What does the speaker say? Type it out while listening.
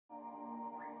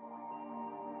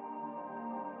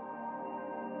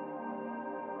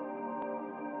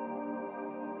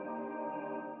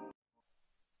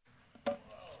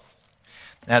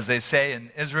As they say in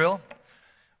Israel,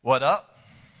 what up?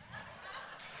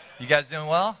 You guys doing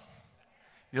well?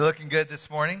 You're looking good this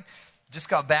morning. Just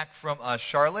got back from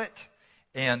Charlotte,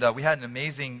 and we had an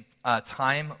amazing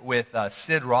time with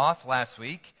Sid Roth last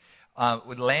week.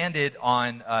 We landed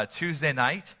on Tuesday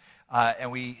night,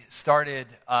 and we started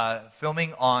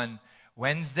filming on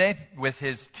Wednesday with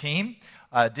his team.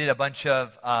 Did a bunch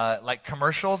of like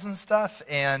commercials and stuff,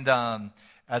 and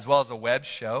as well as a web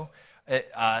show.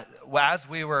 As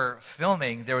we were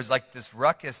filming, there was like this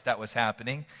ruckus that was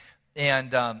happening,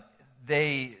 and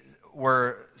they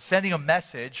were sending a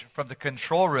message from the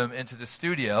control room into the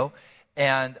studio,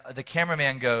 and the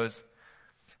cameraman goes,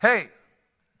 "Hey,"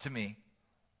 to me,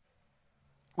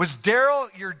 "was Daryl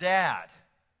your dad?"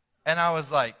 And I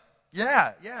was like,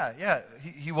 yeah.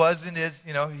 He was and is,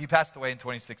 he passed away in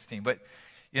 2016, but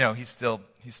he's still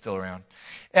around.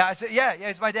 And I said, yeah,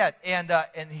 he's my dad.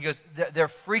 And he goes, they're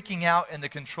freaking out in the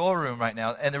control room right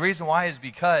now. And the reason why is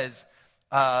because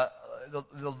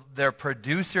their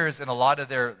producers and a lot of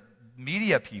their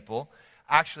media people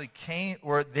actually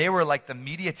they were like the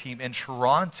media team in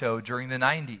Toronto during the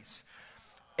 90s.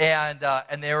 And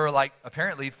they were like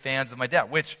apparently fans of my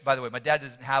dad, which, by the way, my dad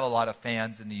doesn't have a lot of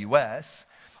fans in the U.S.,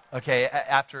 okay,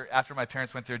 after my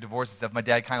parents went through a divorce and stuff, my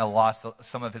dad kind of lost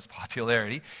some of his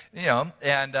popularity,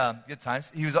 and good times.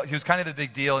 He was kind of a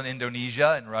big deal in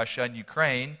Indonesia and Russia and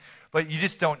Ukraine, but you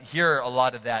just don't hear a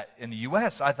lot of that in the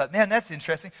U.S. So I thought, man, that's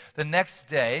interesting. The next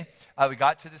day, we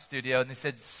got to the studio, and they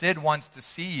said, Sid wants to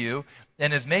see you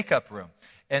in his makeup room.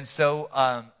 And so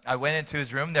I went into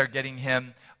his room. They're getting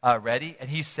him ready, and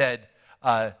he said,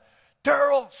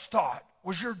 "Darren Stott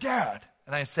was your dad?"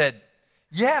 And I said,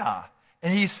 "Yeah."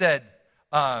 And he said,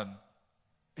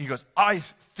 he goes, "I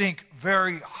think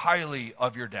very highly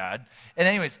of your dad." And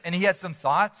anyways, and he had some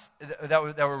thoughts that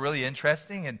were really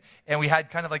interesting. And we had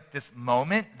kind of like this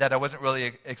moment that I wasn't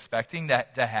really expecting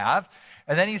that to have.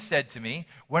 And then he said to me,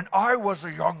 "When I was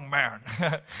a young man,"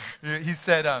 he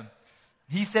said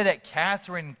that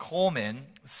Catherine Coleman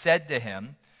said to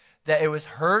him that it was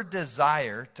her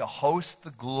desire to host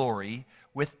the glory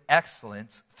with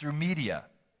excellence through media.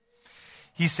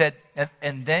 He said,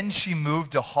 and then she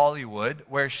moved to Hollywood,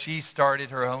 where she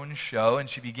started her own show, and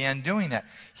she began doing that.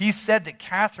 He said that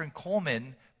Catherine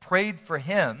Coleman prayed for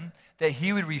him that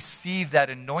he would receive that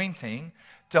anointing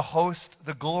to host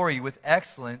the glory with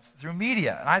excellence through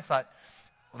media. And I thought,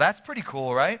 well, that's pretty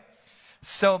cool, right?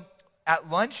 So at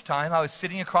lunchtime, I was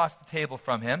sitting across the table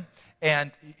from him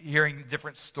and hearing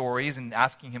different stories and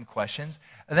asking him questions.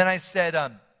 And then I said,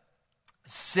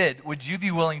 "Sid, would you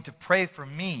be willing to pray for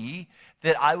me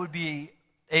that I would be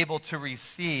able to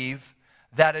receive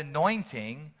that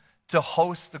anointing to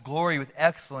host the glory with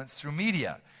excellence through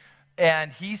media?"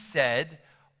 And he said,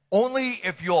 "Only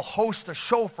if you'll host a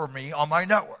show for me on my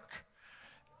network."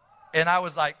 And I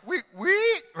was like, we,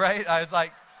 right? I was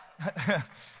like,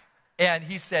 and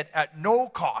he said, "At no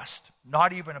cost,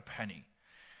 not even a penny."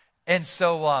 And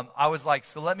so I was like,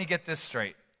 so let me get this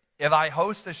straight. If I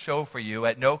host a show for you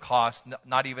at no cost,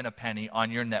 not even a penny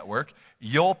on your network,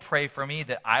 you'll pray for me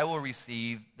that I will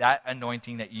receive that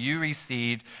anointing that you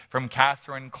received from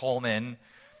Catherine Coleman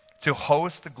to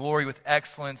host the glory with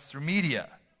excellence through media.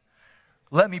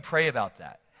 Let me pray about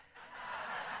that.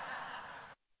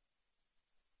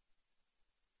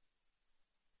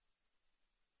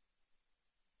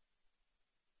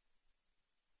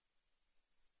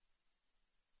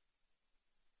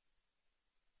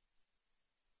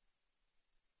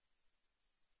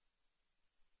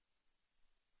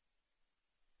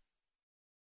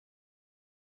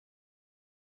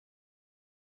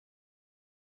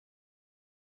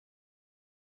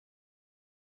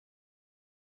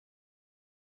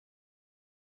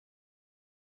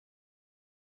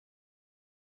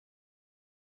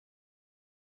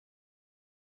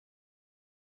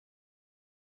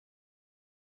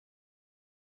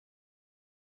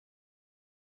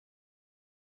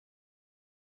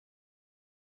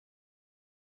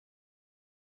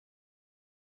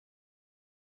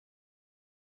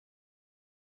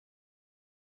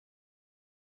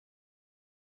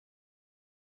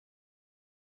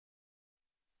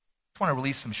 Want to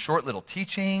release some short little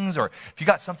teachings, or if you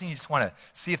got something you just want to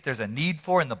see if there's a need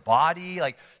for in the body,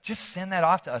 like just send that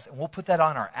off to us and we'll put that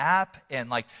on our app.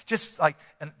 And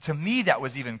and to me that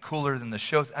was even cooler than the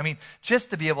show. I mean,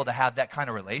 just to be able to have that kind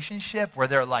of relationship where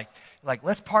they're like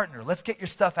let's partner, let's get your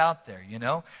stuff out there,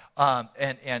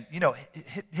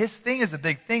 his thing is a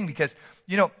big thing because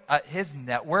his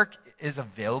network is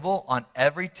available on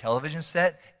every television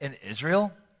set in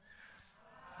Israel.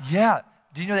 Yeah.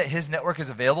 Do you know that his network is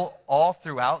available all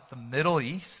throughout the Middle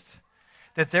East?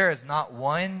 that there is not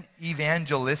one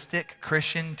evangelistic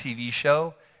Christian TV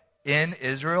show in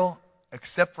Israel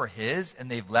except for his, and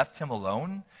they've left him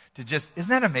alone to just, isn't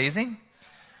that amazing?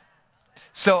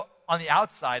 So on the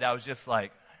outside, I was just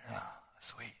like, oh,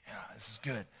 sweet, yeah, this is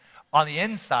good. On the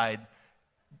inside,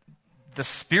 the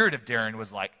spirit of Darren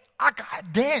was like, I gotta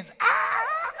dance.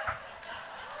 Ah!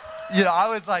 You know, I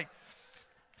was like,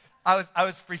 I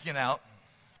was freaking out.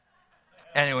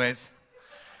 Anyways.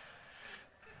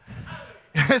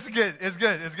 It's good. It's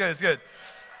good. It's good. It's good.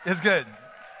 It's good.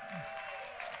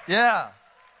 Yeah.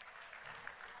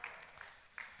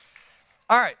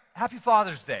 All right. Happy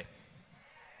Father's Day.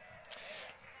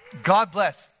 God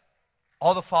bless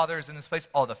all the fathers in this place,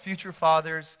 all the future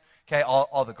fathers, okay,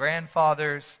 all the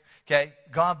grandfathers, okay.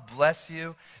 God bless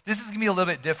you. This is going to be a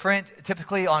little bit different.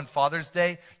 Typically on Father's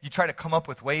Day, you try to come up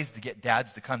with ways to get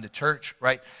dads to come to church,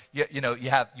 right? You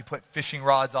put fishing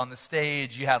rods on the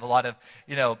stage. You have a lot of,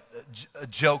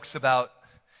 jokes about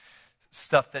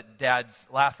stuff that dads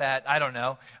laugh at. I don't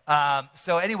know.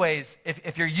 So anyways,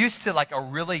 if you're used to like a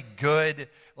really good,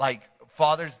 like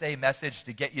Father's Day message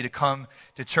to get you to come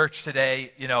to church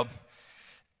today,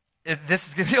 this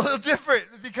is going to be a little different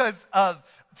because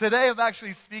today I'm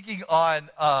actually speaking on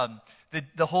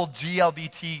the whole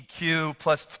GLBTQ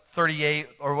plus 38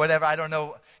 or whatever. I don't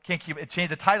know. Can't keep it.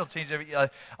 The title changed every. I'm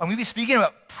going to be speaking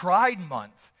about Pride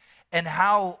Month and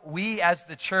how we as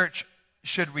the church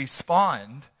should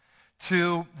respond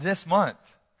to this month.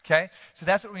 Okay, so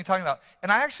that's what we're talking about,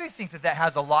 and I actually think that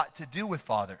has a lot to do with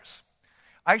fathers.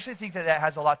 I actually think that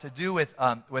has a lot to do with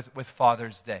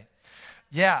Father's Day.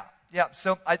 Yeah.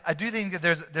 So I do think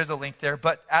that there's a link there,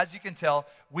 but as you can tell,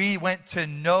 we went to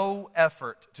no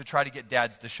effort to try to get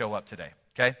dads to show up today.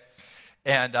 Okay,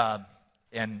 and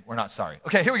we're not sorry.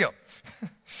 Okay, here we go.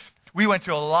 We went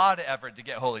to a lot of effort to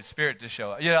get Holy Spirit to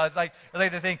show up. It's like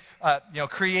the thing,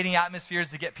 creating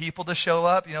atmospheres to get people to show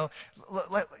up.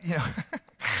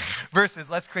 Versus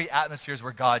let's create atmospheres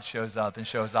where God shows up and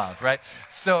shows off, right?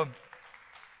 So.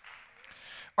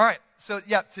 All right, so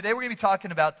today we're going to be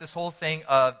talking about this whole thing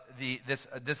of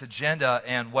this agenda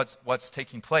and what's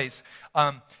taking place.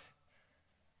 A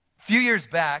few years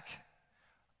back,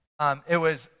 it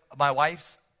was my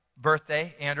wife's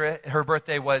birthday, Andrea. Her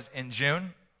birthday was in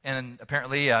June, and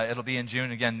apparently it'll be in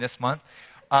June again this month.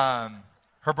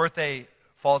 Her birthday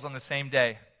falls on the same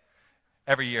day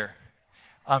every year.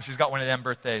 She's got one of them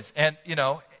birthdays, and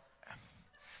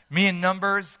me in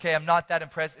numbers, okay, I'm not that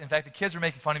impressed. In fact, the kids were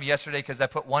making fun of me yesterday because I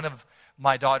put one of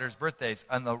my daughter's birthdays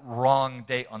on the wrong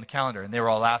date on the calendar, and they were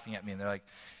all laughing at me, and they're like,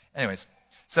 anyways.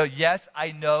 So yes,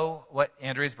 I know what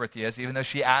Andrea's birthday is, even though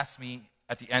she asked me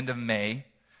at the end of May,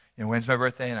 when's my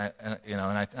birthday,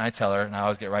 and I tell her, and I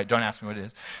always get right, don't ask me what it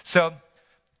is. So a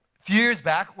few years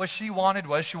back, what she wanted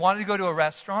to go to a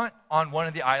restaurant on one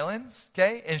of the islands,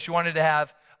 okay, and she wanted to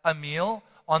have a meal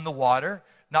on the water.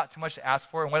 Not too much to ask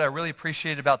for. And what I really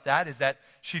appreciated about that is that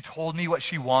she told me what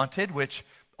she wanted, which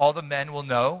all the men will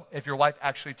know. If your wife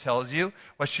actually tells you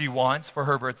what she wants for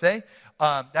her birthday,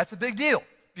 that's a big deal.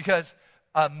 Because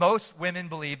most women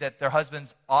believe that their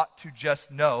husbands ought to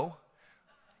just know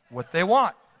what they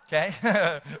want. Okay?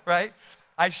 Right?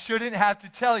 I shouldn't have to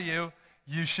tell you.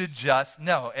 You should just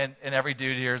know. And every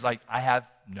dude here is like, I have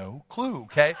no clue.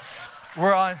 Okay?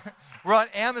 We're on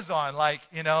Amazon,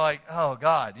 oh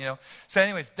God, So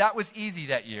anyways, that was easy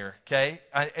that year, okay?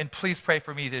 And please pray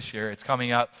for me this year. It's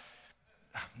coming up.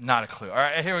 Not a clue. All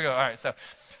right, here we go. All right, so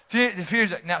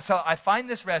now, so I find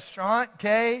this restaurant,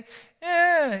 okay?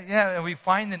 Yeah, and we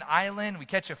find an island. We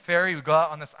catch a ferry. We go out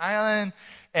on this island,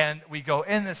 and we go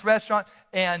in this restaurant,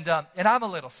 and I'm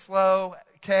a little slow.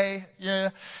 Okay, yeah,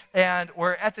 and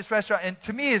we're at this restaurant, and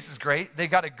to me, this is great. They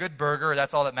got a good burger.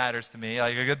 That's all that matters to me.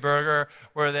 Like a good burger,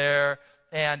 we're there,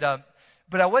 and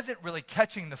but I wasn't really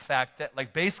catching the fact that,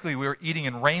 like, basically we were eating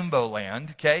in Rainbow Land,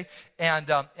 okay, and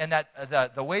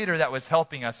that the waiter that was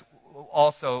helping us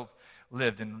also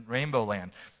lived in Rainbow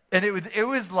Land, and it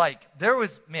was like there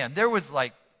was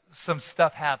like some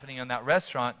stuff happening in that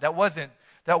restaurant that wasn't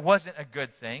a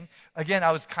good thing. Again,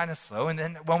 I was kind of slow, and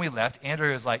then when we left,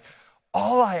 Andrea was like,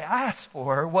 all I asked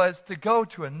for was to go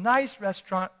to a nice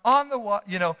restaurant on the water,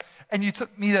 and you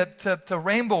took me to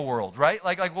Rainbow World, right?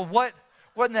 Like, well, what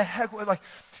in the heck?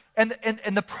 And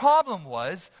the problem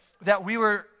was that we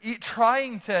were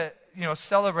trying to,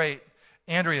 celebrate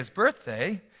Andrea's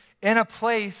birthday in a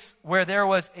place where there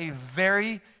was a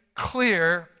very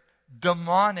clear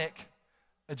demonic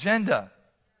agenda.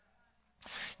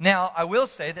 Now, I will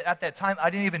say that at that time, I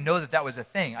didn't even know that was a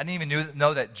thing. I didn't even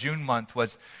know that June month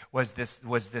was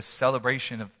this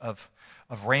celebration of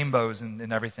rainbows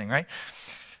and everything, right?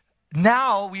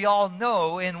 now we all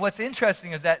know, and what's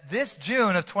interesting is that this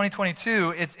June of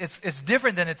 2022, it's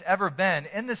different than it's ever been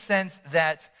in the sense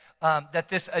that that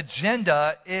this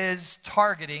agenda is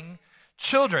targeting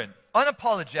children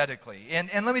unapologetically.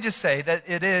 And let me just say that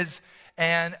it is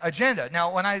an agenda.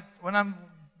 Now, when I'm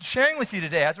sharing with you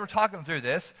today, as we're talking through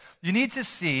this, you need to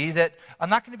see that I'm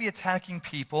not going to be attacking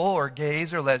people or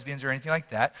gays or lesbians or anything like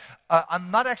that.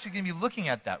 I'm not actually going to be looking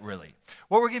at that, really.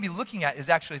 What we're going to be looking at is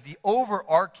actually the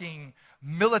overarching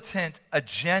militant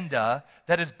agenda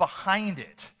that is behind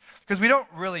it. Because we don't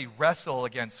really wrestle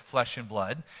against flesh and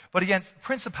blood, but against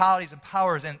principalities and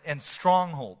powers and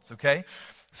strongholds, okay?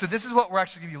 So this is what we're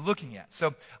actually going to be looking at.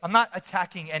 So I'm not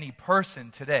attacking any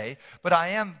person today, but I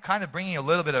am kind of bringing a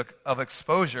little bit of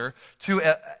exposure to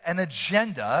an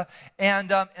agenda, and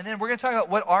then we're going to talk about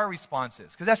what our response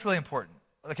is, because that's really important.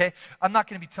 Okay, I'm not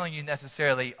going to be telling you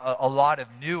necessarily a lot of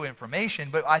new information,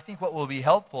 but I think what will be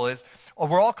helpful is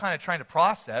we're all kind of trying to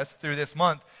process through this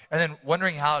month, and then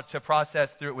wondering how to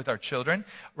process through it with our children,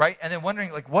 right? And then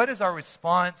wondering, like, what is our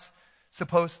response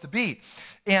supposed to be?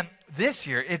 And this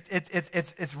year,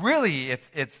 it's really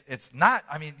not.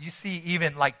 I mean, you see,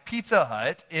 even like Pizza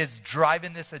Hut is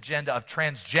driving this agenda of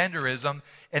transgenderism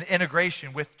and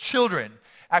integration with children,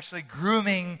 actually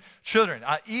grooming children.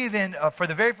 Even for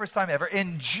the very first time ever,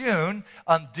 in June,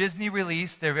 Disney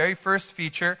released their very first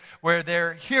feature where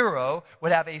their hero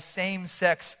would have a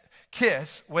same-sex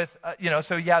kiss with,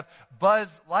 so you have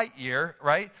Buzz Lightyear,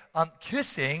 right,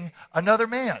 kissing another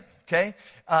man. Okay,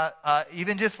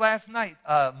 even just last night,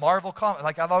 Marvel comic.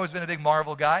 Like, I've always been a big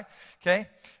Marvel guy. Okay,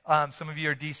 some of you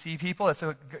are DC people,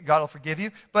 so God will forgive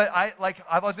you. But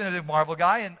I've always been a big Marvel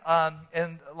guy,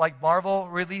 and like Marvel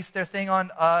released their thing on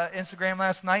Instagram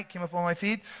last night. Came up on my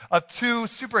feed of two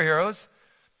superheroes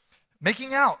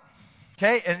making out.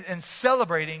 Okay, and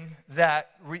celebrating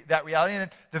that reality.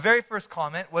 And the very first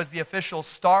comment was the official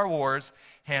Star Wars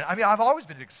hand. I mean, I've always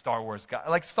been a big Star Wars guy. I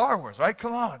like Star Wars, right?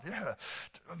 Come on, yeah.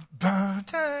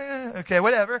 Okay,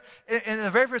 whatever. And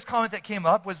the very first comment that came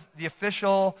up was the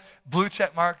official blue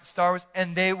check mark Star Wars,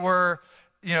 and they were,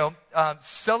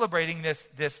 celebrating this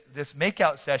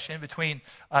makeout session between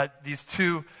these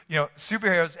two,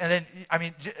 superheroes. And then, I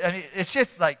mean,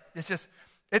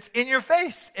 it's in your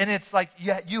face, and it's like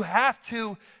you have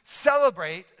to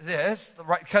celebrate this,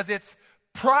 right? Because it's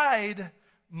Pride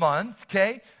Month,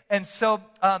 okay? And so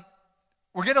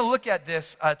we're going to look at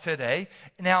this today.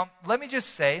 Now, let me just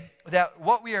say that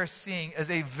what we are seeing is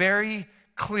a very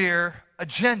clear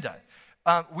agenda.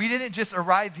 We didn't just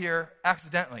arrive here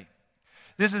accidentally.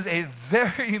 This is a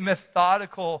very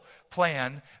methodical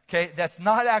plan, okay? That's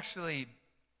not actually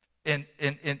in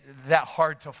that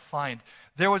hard to find.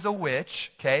 There was a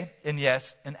witch, okay, and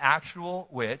yes, an actual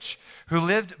witch, who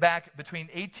lived back between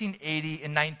 1880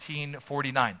 and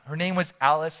 1949. Her name was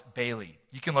Alice Bailey.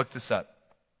 You can look this up.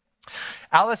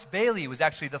 Alice Bailey was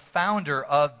actually the founder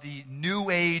of the New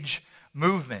Age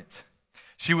movement.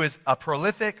 She was a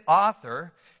prolific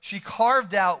author. She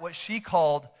carved out what she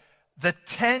called the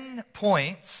 10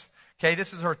 points, okay,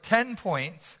 this is her 10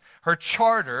 points, her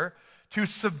charter, to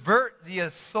subvert the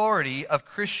authority of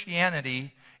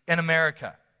Christianity in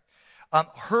America.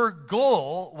 Her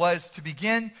goal was to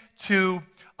begin to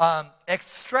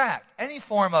extract any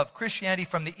form of Christianity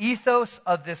from the ethos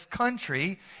of this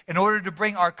country in order to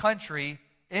bring our country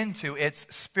into its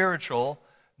spiritual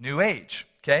new age,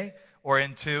 okay, or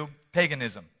into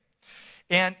paganism.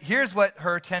 And here's what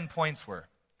her 10 points were.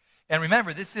 And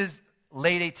remember, this is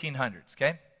late 1800s,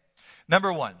 okay?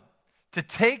 Number one, to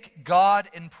take God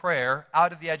and prayer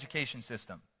out of the education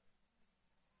system.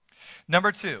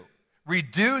 Number two,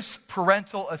 reduce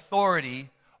parental authority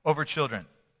over children.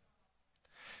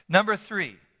 Number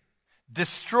three,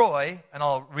 destroy, and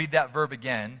I'll read that verb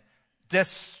again,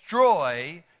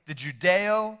 destroy the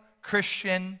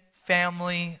Judeo-Christian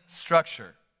family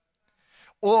structure,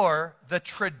 or the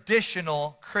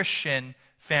traditional Christian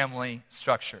family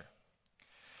structure.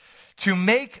 To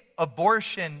make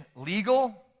abortion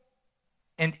legal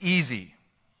and easy.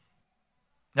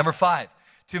 Number five,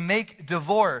 to make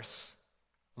divorce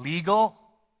legal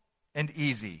and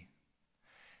easy.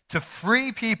 To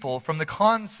free people from the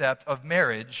concept of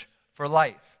marriage for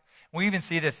life. We even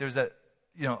see this. There's a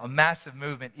massive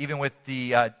movement even with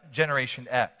the Generation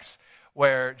X,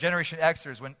 where Generation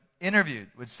Xers, when interviewed,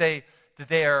 would say that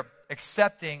they are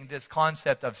accepting this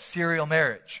concept of serial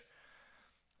marriage.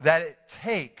 That it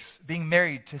takes being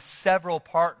married to several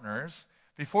partners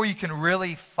before you can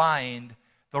really find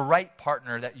the right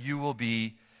partner that you will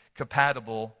be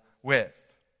compatible with.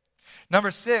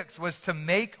 Number six was to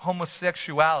make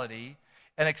homosexuality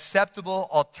an acceptable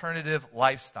alternative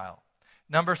lifestyle.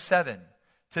 Number seven,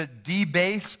 to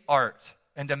debase art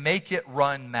and to make it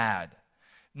run mad.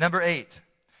 Number 8,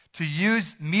 to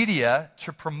use media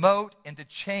to promote and to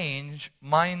change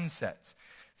mindsets.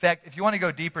 In fact, if you want to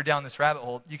go deeper down this rabbit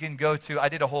hole, you can go to, I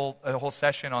did a whole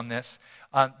session on this.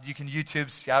 You can YouTube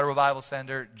Seattle Revival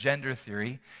Center Gender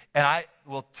Theory, and I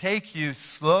will take you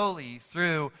slowly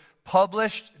through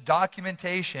published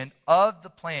documentation of the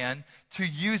plan to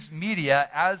use media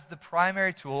as the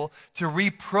primary tool to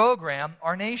reprogram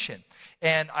our nation.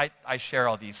 And I share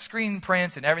all these screen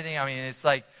prints and everything. I mean, it's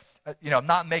like, I'm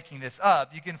not making this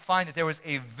up. You can find that there was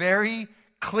a very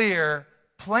clear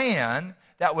plan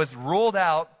that was rolled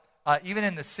out even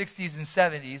in the 60s and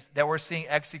 70s that we're seeing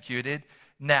executed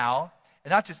now.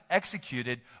 And not just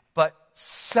executed, but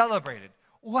celebrated.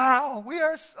 Wow, we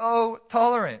are so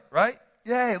tolerant, right?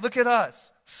 Yay, look at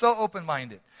us. So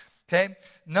open-minded. Okay?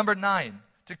 Number 9,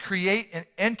 to create an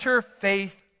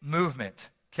interfaith movement.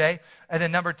 Okay? And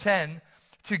then number 10,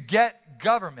 to get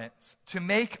governments to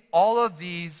make all of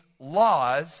these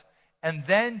laws and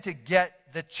then to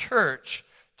get the church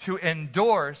to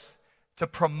endorse, to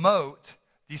promote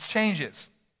these changes.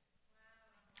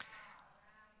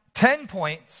 10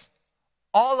 points,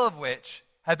 all of which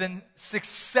have been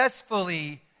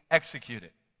successfully executed.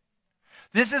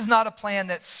 This is not a plan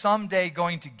that's someday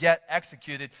going to get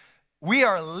executed. We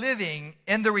are living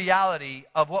in the reality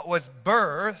of what was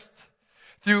birthed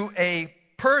through a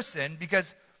person,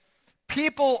 because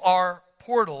people are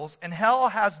portals and hell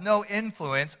has no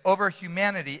influence over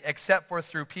humanity except for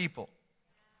through people.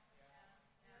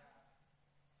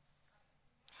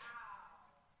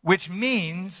 Which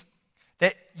means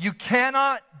that you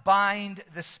cannot bind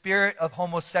the spirit of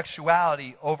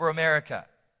homosexuality over America.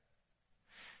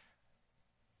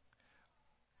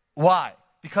 Why?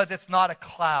 Because it's not a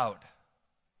cloud.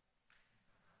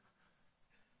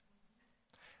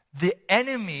 The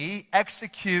enemy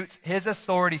executes his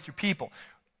authority through people.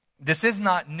 This is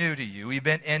not new to you. We've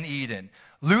been in Eden.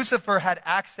 Lucifer had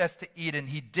access to Eden.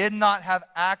 He did not have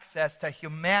access to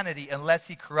humanity unless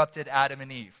he corrupted Adam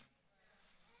and Eve.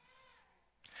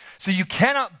 So you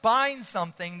cannot bind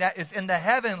something that is in the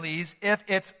heavenlies if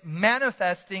it's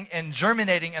manifesting and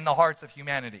germinating in the hearts of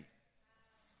humanity.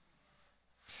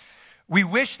 We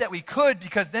wish that we could,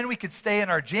 because then we could stay in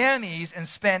our jammies and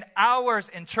spend hours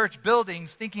in church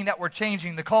buildings thinking that we're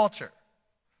changing the culture.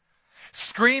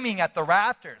 Screaming at the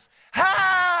rafters,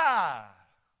 "Ha!"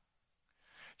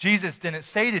 Jesus didn't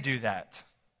say to do that.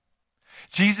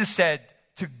 Jesus said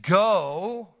to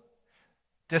go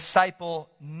disciple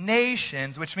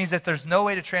nations, which means that there's no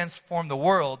way to transform the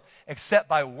world except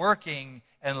by working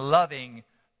and loving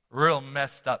real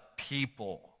messed up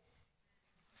people.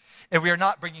 If we are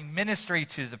not bringing ministry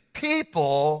to the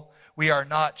people, we are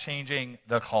not changing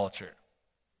the culture.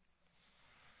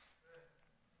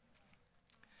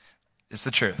 It's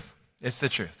the truth. It's the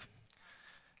truth.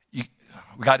 We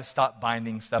got to stop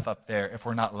binding stuff up there if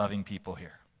we're not loving people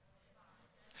here.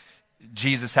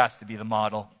 Jesus has to be the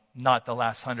model, not the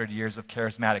last 100 years of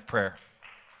charismatic prayer.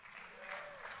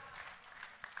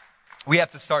 We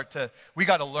got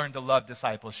to learn to love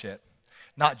discipleship,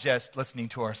 not just listening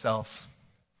to ourselves.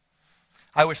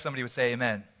 I wish somebody would say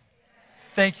amen.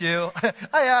 Thank you.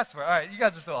 I asked for it. All right, you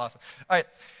guys are so awesome. All right,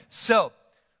 so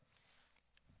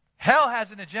hell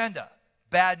has an agenda.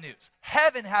 Bad news.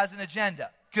 Heaven has an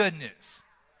agenda. Good news.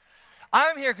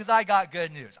 I'm here because I got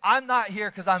good news. I'm not here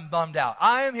because I'm bummed out.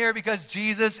 I am here because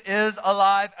Jesus is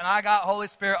alive and I got Holy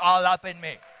Spirit all up in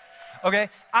me. Okay?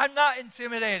 I'm not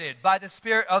intimidated by the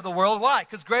spirit of the world. Why?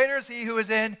 Because greater is he who is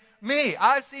in me.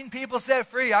 I've seen people set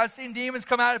free. I've seen demons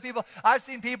come out of people. I've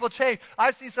seen people change.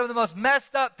 I've seen some of the most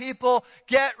messed up people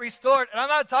get restored. And I'm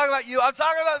not talking about you. I'm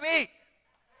talking about me.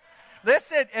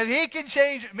 Listen, if he can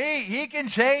change me, he can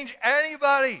change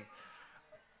anybody.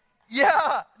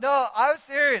 Yeah, no, I'm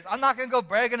serious. I'm not going to go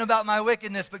bragging about my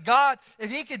wickedness. But God,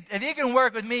 if he can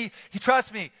work with me,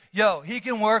 trust me, he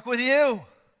can work with you.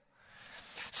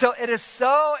 So it is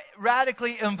so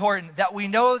radically important that we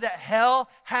know that hell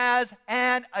has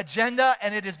an agenda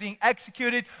and it is being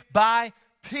executed by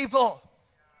people.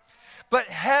 But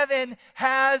heaven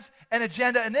has an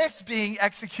agenda and it's being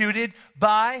executed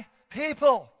by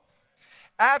people.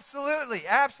 Absolutely,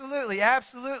 absolutely,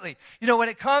 absolutely. You know, when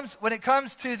it comes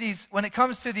to these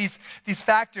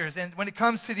factors and when it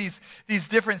comes to these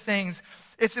different things,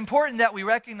 it's important that we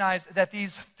recognize that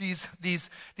these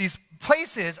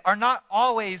places are not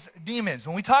always demons.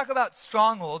 When we talk about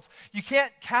strongholds, you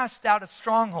can't cast out a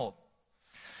stronghold.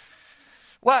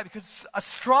 Why? Because a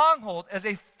stronghold is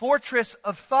a fortress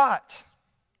of thought.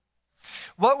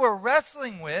 What we're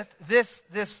wrestling with this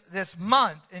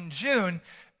month in June,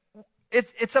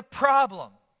 it's a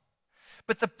problem.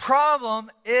 But the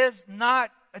problem is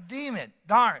not a demon.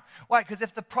 Darn. Why? Because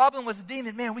if the problem was a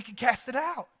demon, man, we could cast it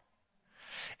out.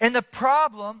 And the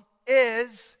problem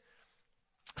is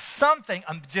something.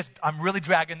 I'm really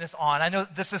dragging this on. I know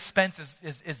the suspense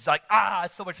is like,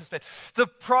 it's so much suspense. The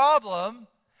problem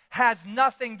has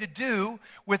nothing to do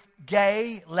with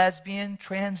gay, lesbian,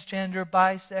 transgender,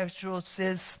 bisexual,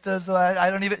 cis, I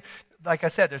don't even, like I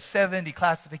said, there's 70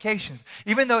 classifications.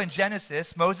 Even though in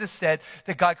Genesis, Moses said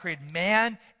that God created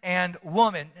man and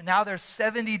woman, and now there's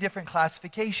 70 different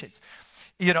classifications.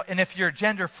 And if you're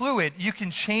gender fluid, you can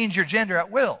change your gender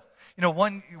at will.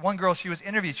 One girl, she was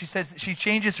interviewed, she says she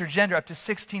changes her gender up to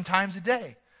 16 times a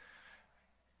day.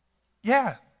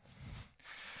 Yeah.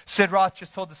 Sid Roth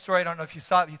just told the story, I don't know if you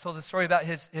saw it, he told the story about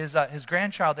his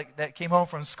grandchild that came home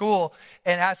from school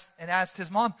and asked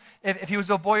his mom if he was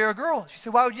a boy or a girl. She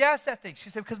said, why would you ask that thing? She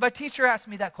said, because my teacher asked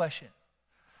me that question.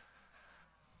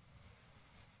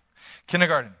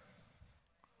 Kindergarten.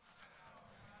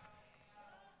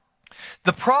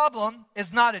 The problem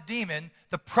is not a demon.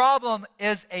 The problem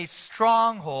is a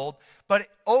stronghold, but it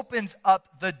opens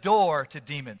up the door to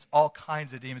demons, all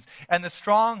kinds of demons. And the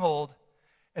stronghold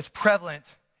is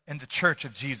prevalent in the church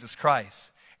of Jesus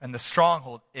Christ. And the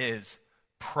stronghold is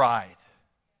pride.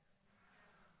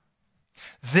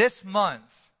 This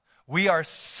month, we are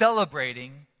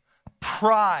celebrating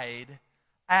pride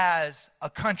as a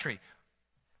country.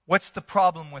 What's the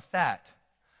problem with that?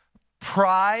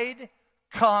 Pride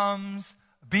comes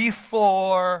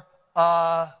before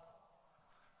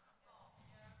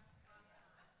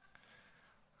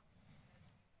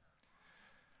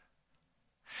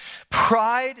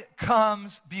Pride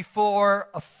comes before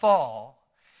a fall.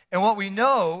 And what we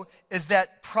know is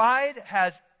that pride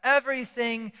has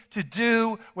everything to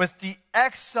do with the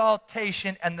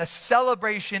exaltation and the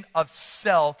celebration of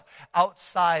self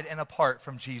outside and apart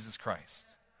from Jesus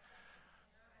Christ.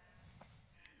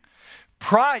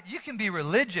 Pride, you can be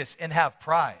religious and have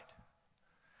pride.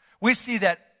 We see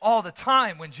that all the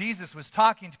time when Jesus was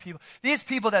talking to people. These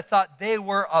people that thought they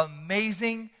were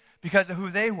amazing because of who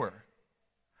they were.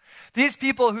 These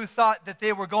people who thought that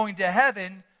they were going to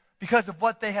heaven because of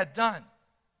what they had done.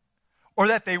 Or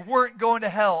that they weren't going to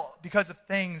hell because of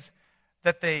things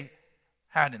that they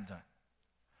hadn't done.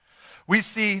 We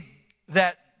see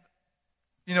that,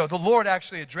 the Lord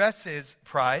actually addresses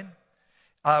pride.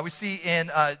 We see in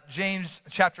James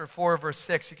chapter 4, verse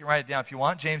 6. You can write it down if you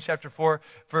want. James chapter 4,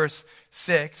 verse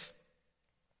 6.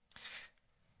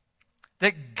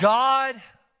 That God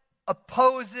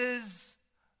opposes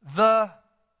the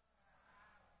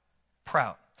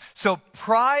proud. So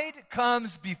pride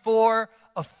comes before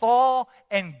a fall,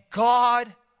 and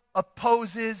God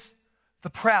opposes the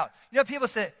proud. People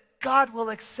say, God will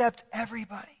accept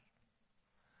everybody.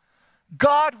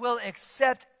 God will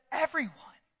accept everyone.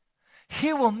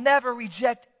 He will never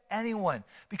reject anyone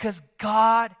because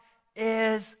God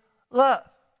is love.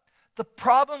 The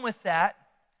problem with that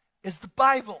is the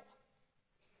Bible.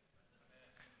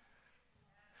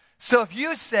 So if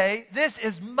you say, this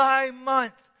is my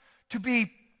month to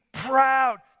be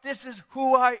proud, this is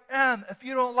who I am. If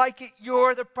you don't like it,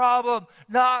 you're the problem,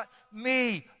 not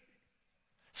me.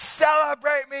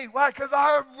 Celebrate me. Why? Because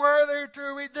I'm worthy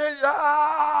to be this.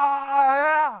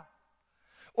 Yeah.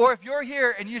 Or if you're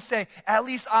here and you say, at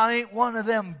least I ain't one of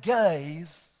them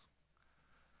gays.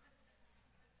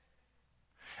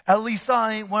 At least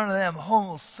I ain't one of them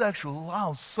homosexuals. I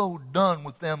was so done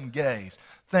with them gays.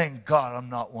 Thank God I'm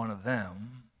not one of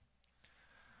them.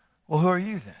 Well, who are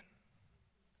you then?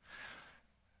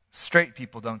 Straight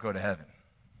people don't go to heaven.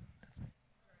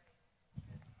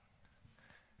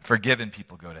 Forgiven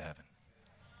people go to heaven.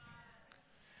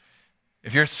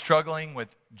 If you're struggling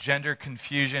with gender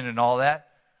confusion and all that,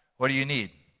 what do you need?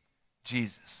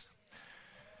 Jesus.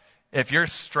 If you're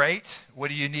straight, what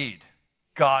do you need?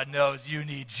 God knows you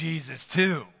need Jesus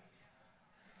too.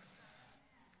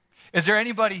 Is there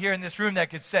anybody here in this room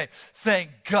that could say, thank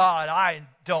God I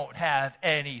don't have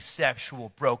any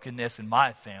sexual brokenness in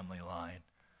my family line?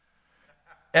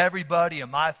 Everybody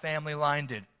in my family line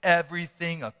did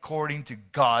everything according to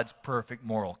God's perfect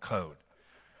moral code.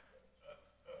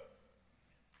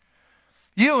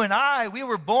 You and I, we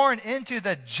were born into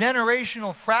the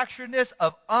generational fracturedness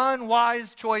of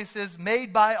unwise choices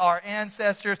made by our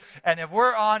ancestors. And if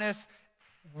we're honest,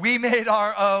 we made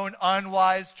our own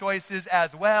unwise choices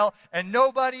as well. And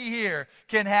nobody here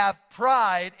can have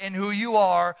pride in who you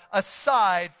are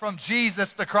aside from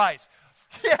Jesus the Christ.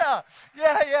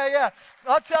 Yeah.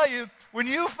 I'll tell you, when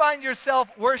you find yourself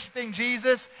worshiping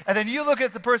Jesus, and then you look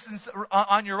at the person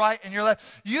on your right and your left,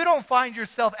 you don't find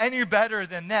yourself any better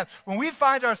than them. When we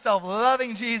find ourselves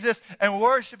loving Jesus and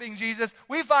worshiping Jesus,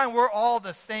 we find we're all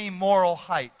the same moral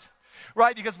height.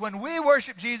 Right? Because when we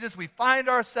worship Jesus, we find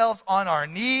ourselves on our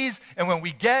knees. And when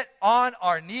we get on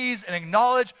our knees and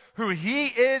acknowledge who He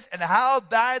is and how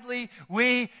badly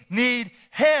we need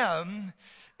Him,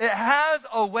 it has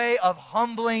a way of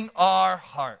humbling our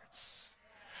hearts.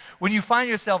 When you find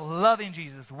yourself loving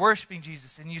Jesus, worshiping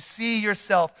Jesus, and you see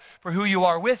yourself for who you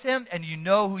are with Him and you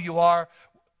know who you are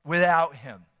without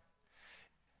Him,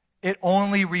 it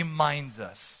only reminds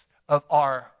us of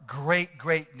our great,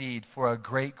 great need for a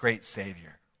great, great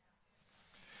Savior.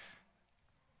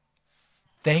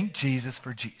 Thank Jesus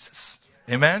for Jesus.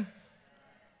 Amen?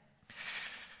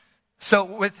 So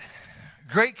with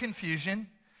great confusion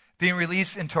being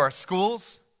released into our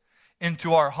schools,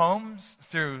 into our homes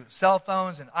through cell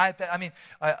phones and iPad.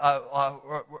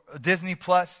 Disney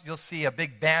Plus, you'll see a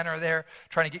big banner there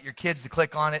trying to get your kids to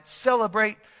click on it.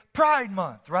 Celebrate Pride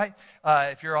Month, right?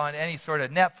 If you're on any sort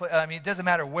of Netflix, it doesn't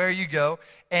matter where you go.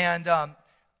 And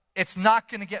it's not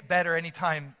going to get better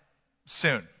anytime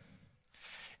soon.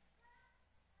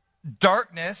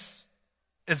 Darkness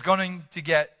is going to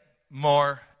get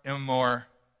more and more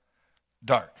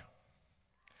dark.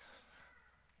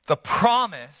 The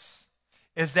promise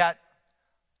is that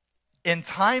in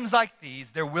times like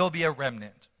these, there will be a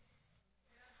remnant.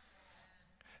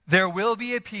 There will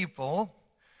be a people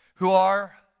who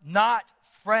are not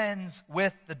friends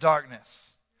with the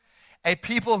darkness. A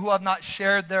people who have not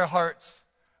shared their hearts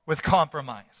with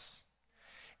compromise.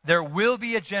 There will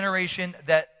be a generation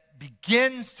that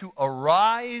begins to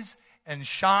arise and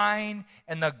shine,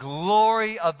 and the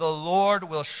glory of the Lord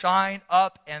will shine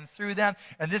up and through them.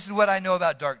 And this is what I know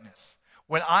about darkness.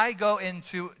 When I go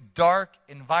into dark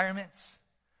environments,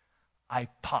 I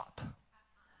pop.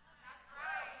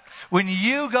 When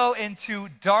you go into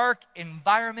dark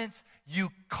environments,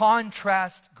 you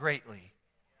contrast greatly.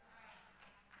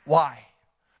 Why?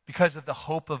 Because of the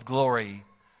hope of glory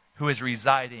who is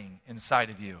residing inside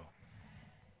of you.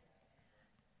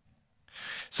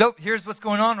 So here's what's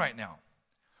going on right now.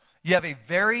 You have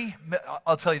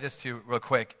I'll tell you this too real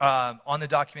quick, on the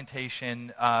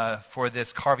documentation for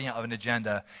this carving out of an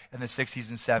agenda in the 60s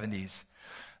and 70s.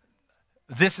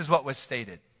 This is what was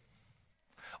stated.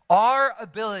 Our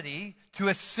ability to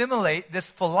assimilate this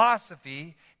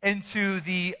philosophy into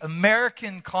the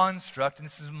American construct, and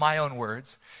this is my own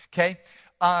words, okay,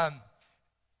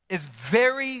 is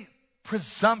very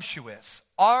presumptuous.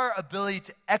 Our ability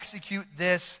to execute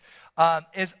this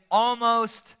is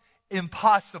almost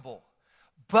impossible.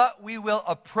 But we will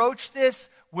approach this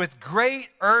with great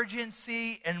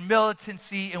urgency and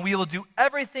militancy, and we will do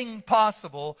everything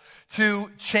possible to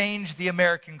change the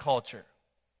American culture.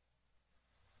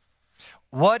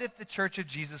 What if the Church of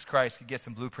Jesus Christ could get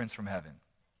some blueprints from heaven?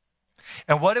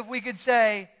 And what if we could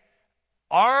say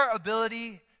our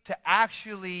ability to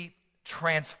actually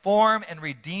transform and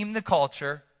redeem the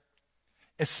culture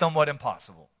is somewhat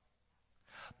impossible?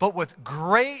 But with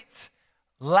great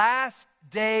last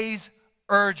days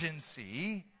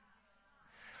urgency,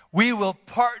 we will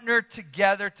partner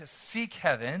together to seek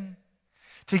heaven,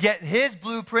 to get His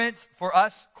blueprints for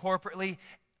us corporately,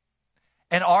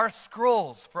 and our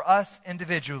scrolls for us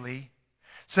individually,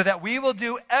 so that we will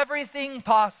do everything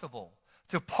possible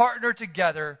to partner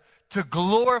together to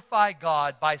glorify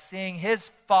God by seeing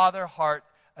His Father heart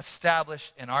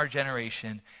established in our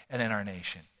generation and in our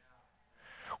nation.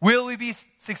 Will we be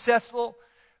successful?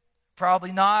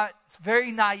 Probably not. It's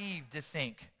very naive to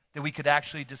think that we could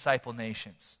actually disciple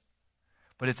nations.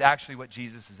 But it's actually what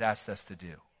Jesus has asked us to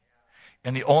do.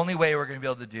 And the only way we're going to be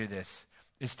able to do this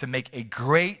is to make a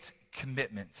great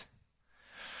commitment.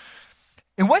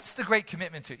 And what's the great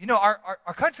commitment to? You know,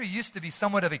 our country used to be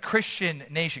somewhat of a Christian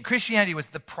nation. Christianity was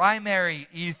the primary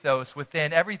ethos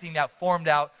within everything that formed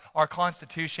out our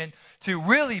Constitution, to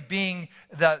really being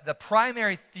the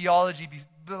primary theology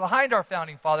behind our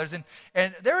founding fathers.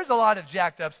 And there is a lot of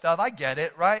jacked up stuff. I get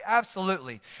it, right?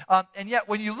 Absolutely. And yet,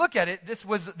 when you look at it, this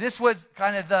was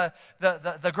kind of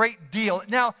the great deal.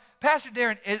 Now, Pastor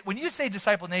Darren, when you say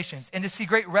disciple nations and to see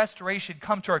great restoration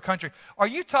come to our country, are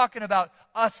you talking about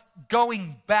us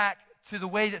going back to the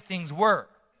way that things were?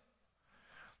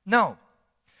 No.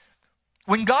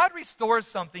 When God restores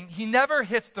something, He never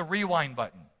hits the rewind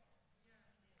button.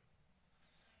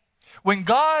 When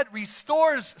God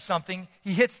restores something,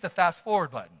 He hits the fast forward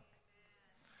button.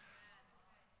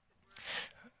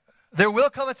 There will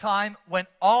come a time when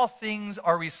all things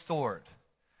are restored.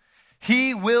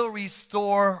 He will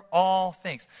restore all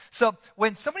things. So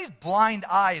when somebody's blind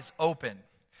eyes open,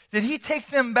 did he take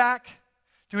them back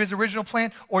to his original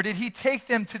plan? Or did he take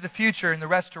them to the future in the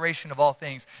restoration of all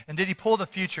things? And did he pull the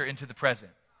future into the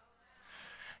present?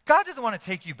 God doesn't want to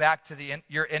take you back to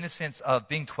your innocence of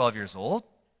being 12 years old.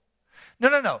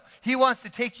 No. He wants to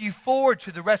take you forward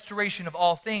to the restoration of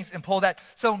all things and pull that.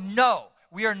 So no,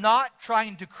 we are not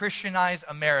trying to Christianize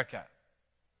America.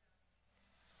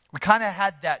 We kind of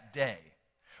had that day.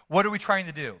 What are we trying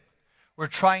to do? We're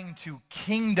trying to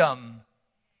kingdomize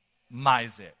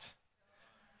it.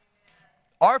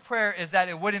 Our prayer is that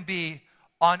it wouldn't be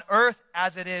on earth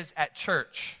as it is at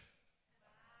church.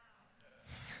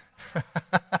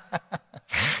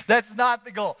 That's not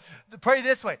the goal. Pray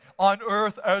this way, on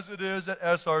earth as it is at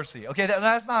SRC. Okay,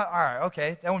 that's not, all right,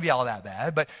 okay, that wouldn't be all that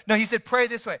bad. But no, he said, pray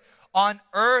this way, on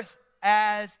earth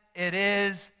as it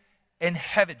is in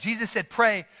heaven. Jesus said,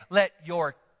 pray, let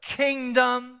your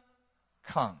kingdom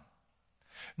come.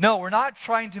 No, we're not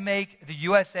trying to make the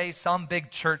USA some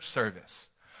big church service.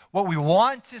 What we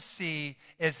want to see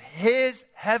is his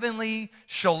heavenly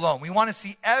shalom. We want to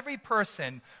see every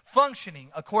person functioning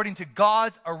according to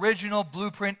God's original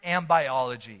blueprint and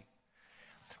biology.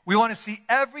 We want to see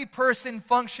every person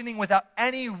functioning without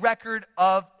any record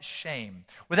of shame,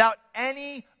 without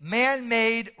any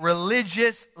man-made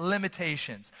religious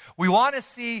limitations. We want to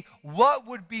see what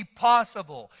would be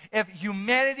possible if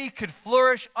humanity could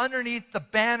flourish underneath the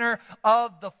banner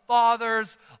of the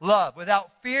Father's love,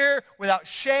 without fear, without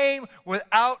shame,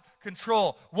 without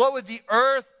control. What would the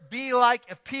earth be like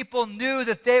if people knew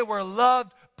that they were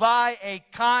loved by a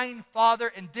kind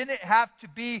Father and didn't have to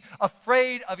be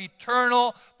afraid of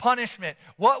eternal punishment?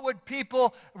 What would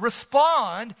people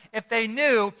respond if they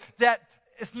knew that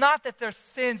it's not that their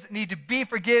sins need to be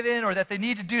forgiven or that they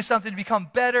need to do something to become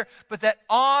better, but that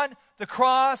on the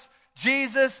cross,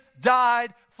 Jesus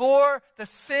died for the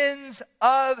sins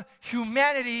of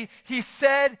humanity? He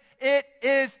said, it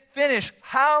is finished.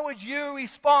 How would you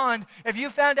respond if you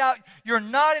found out you're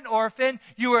not an orphan,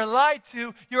 you were lied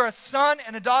to, you're a son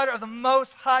and a daughter of the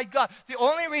Most High God? The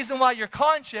only reason why you're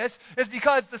conscious is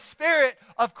because the Spirit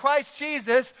of Christ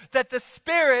Jesus, that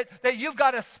you've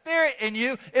got a spirit in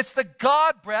you, it's the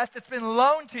God breath that's been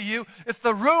loaned to you, it's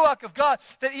the Ruach of God,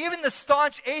 that even the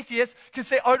staunch atheist can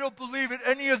say, I don't believe in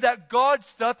any of that God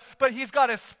stuff, but he's got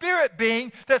a spirit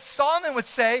being that Solomon would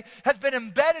say has been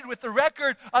embedded with the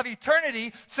record of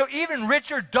eternity. So even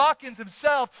Richard Dawkins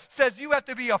himself says you have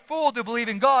to be a fool to believe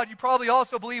in God. You probably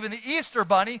also believe in the Easter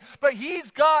Bunny, but he's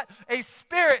got a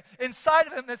spirit inside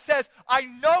of him that says, I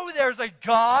know there's a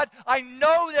God. I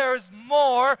know there's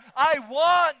more. I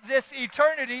want this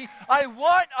eternity. I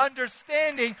want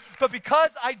understanding, but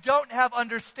because I don't have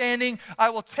understanding, I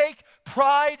will take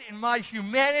pride in my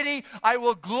humanity. I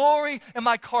will glory in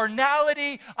my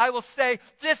carnality. I will say,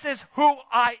 this is who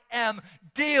I am.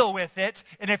 Deal with it.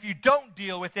 And if you don't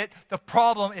deal with it, the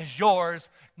problem is yours,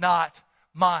 not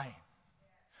mine.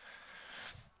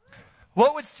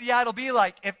 What would Seattle be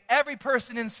like if every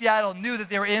person in Seattle knew that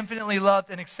they were infinitely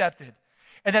loved and accepted,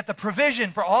 and that the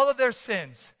provision for all of their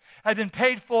sins had been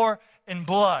paid for in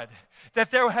blood,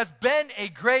 that there has been a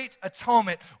great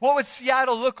atonement? What would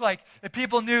Seattle look like if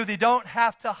people knew they don't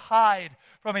have to hide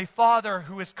from a Father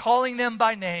who is calling them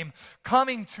by name,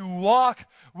 coming to walk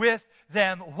with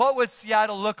them? What would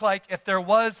Seattle look like if there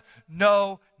was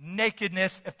no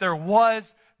nakedness, if there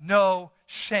was no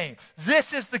shame?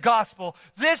 This is the gospel.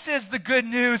 This is the good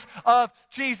news of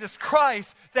Jesus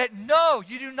Christ, that no,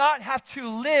 you do not have to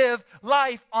live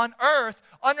life on earth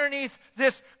underneath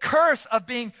this curse of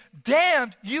being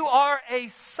damned. You are a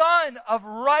son of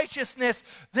righteousness,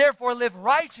 therefore live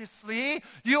righteously.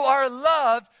 You are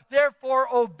loved, therefore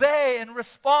obey and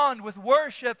respond with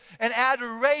worship and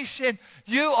adoration.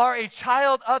 You are a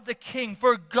child of the King.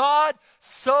 For God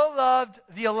so loved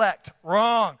the elect.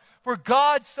 Wrong. For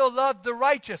God so loved the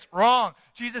righteous. Wrong.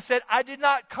 Jesus said, I did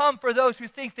not come for those who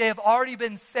think they have already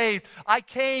been saved. I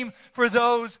came for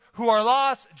those who are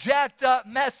lost, jacked up,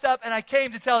 messed up, and I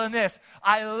came to tell them this: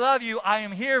 I love you. I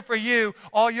am here for you.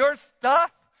 All your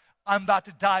stuff, I'm about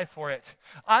to die for it.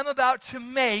 I'm about to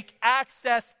make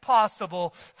access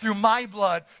possible through my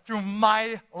blood, through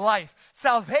my life.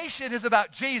 Salvation is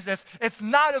about Jesus. It's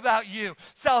not about you.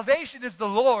 Salvation is the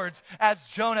Lord's, as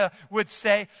Jonah would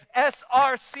say.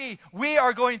 SRC, we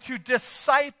are going to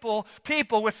disciple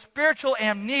people with spiritual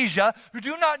amnesia who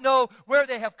do not know where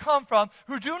they have come from,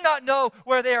 who do not know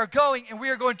where they are going, and we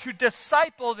are going to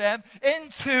disciple them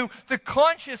into the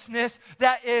consciousness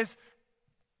that is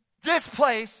this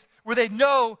place where they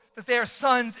know that they are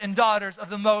sons and daughters of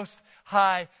the Most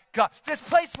high God. This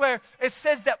place where it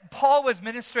says that Paul was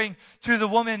ministering to the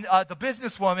woman, the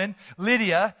businesswoman,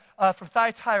 Lydia, from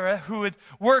Thyatira, who would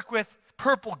work with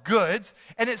purple goods.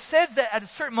 And it says that at a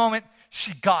certain moment,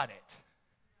 she got it.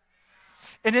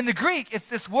 And in the Greek, it's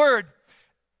this word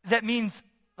that means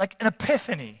like an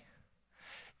epiphany.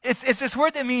 It's this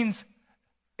word that means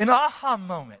an aha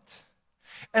moment.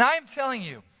 And I am telling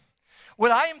you,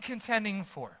 what I am contending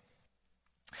for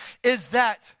is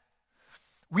that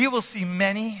we will see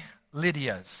many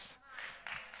Lydias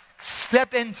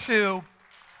step into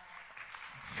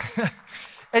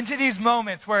these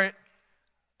moments where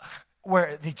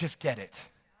they just get it.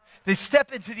 They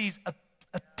step into these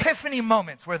epiphany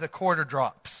moments where the quarter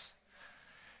drops.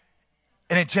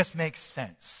 And it just makes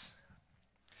sense.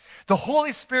 The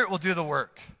Holy Spirit will do the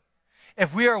work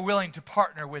if we are willing to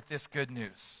partner with this good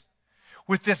news,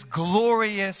 with this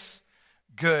glorious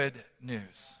good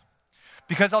news.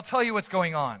 Because I'll tell you what's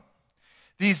going on.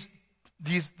 These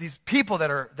people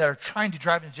that are trying to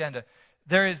drive an agenda,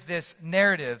 there is this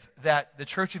narrative that the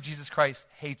Church of Jesus Christ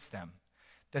hates them,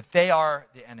 that they are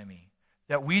the enemy,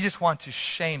 that we just want to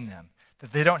shame them,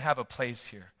 that they don't have a place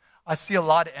here. I see a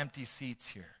lot of empty seats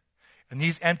here. And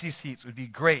these empty seats would be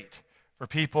great for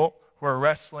people who are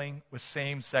wrestling with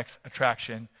same-sex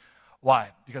attraction.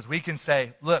 Why? Because we can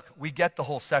say, look, we get the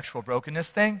whole sexual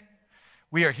brokenness thing.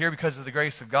 We are here because of the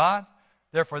grace of God.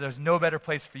 Therefore, there's no better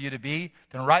place for you to be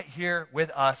than right here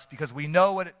with us, because we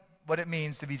know what it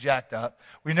means to be jacked up.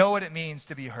 We know what it means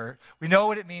to be hurt. We know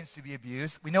what it means to be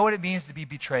abused. We know what it means to be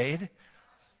betrayed.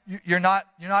 You're not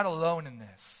alone in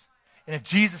this. And if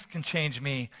Jesus can change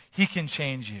me, he can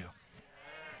change you.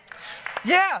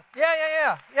 Yeah.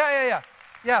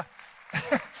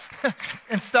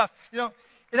 And stuff.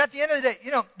 And at the end of the day,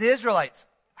 the Israelites,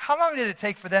 how long did it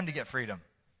take for them to get freedom?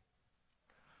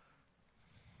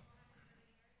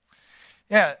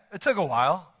 Yeah, it took a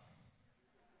while.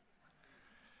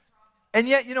 And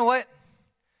yet, you know what?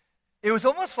 It was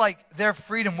almost like their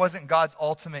freedom wasn't God's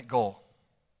ultimate goal.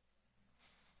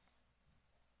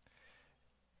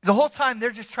 The whole time,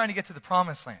 they're just trying to get to the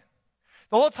promised land.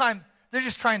 The whole time, they're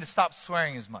just trying to stop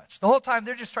swearing as much. The whole time,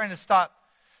 they're just trying to stop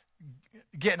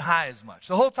getting high as much.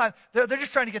 The whole time, they're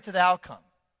just trying to get to the outcome.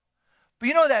 But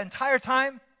that entire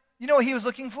time, you know what he was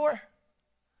looking for?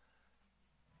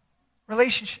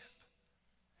 Relationship.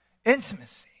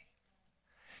 Intimacy.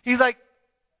 He's like,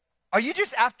 are you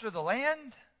just after the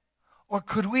land? Or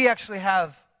could we actually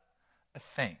have a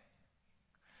thing?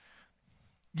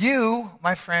 You,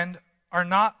 my friend, are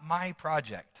not my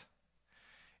project.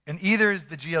 And either is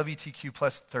the GLBTQ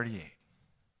plus 38.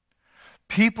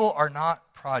 People are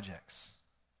not projects.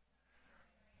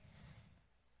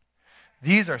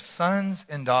 These are sons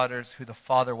and daughters who the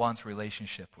Father wants a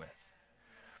relationship with.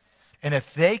 And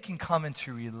if they can come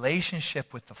into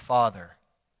relationship with the Father,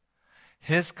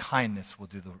 his kindness will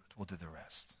do the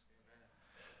rest.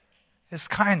 His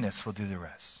kindness will do the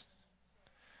rest.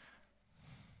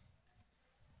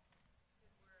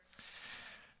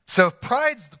 So if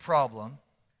pride's the problem,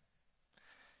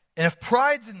 and if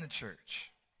pride's in the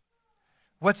church,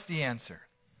 what's the answer?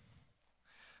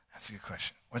 That's a good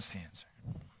question. What's the answer?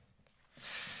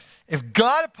 If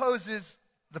God opposes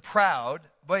the proud,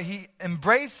 but he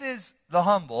embraces the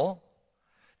humble,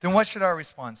 then what should our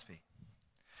response be?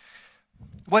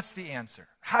 What's the answer?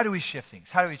 How do we shift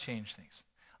things? How do we change things?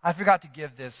 I forgot to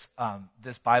give this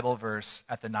Bible verse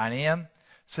at the 9 a.m.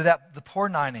 so that the poor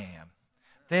 9 a.m.,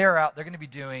 they are out, they're going to be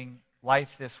doing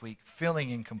life this week, feeling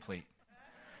incomplete.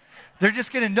 They're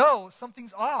just going to know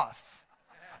something's off.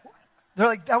 They're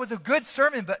like, that was a good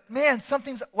sermon, but man,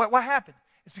 what happened?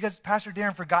 It's because Pastor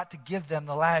Darren forgot to give them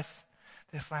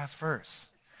this last verse.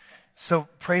 So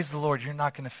praise the Lord, you're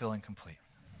not going to feel incomplete.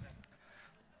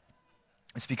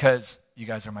 It's because you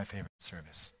guys are my favorite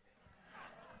service.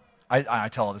 I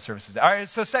tell all the services. All right,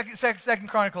 so Second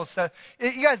Chronicles.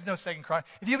 You guys know Second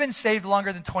Chronicles. If you've been saved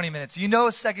longer than 20 minutes, you know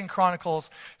Second Chronicles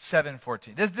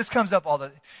 7:14. This comes up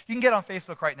you can get on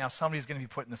Facebook right now. Somebody's going to be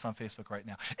putting this on Facebook right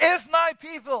now. If my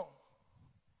people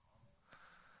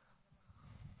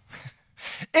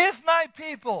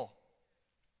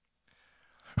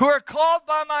who are called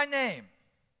by my name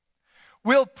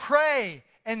will pray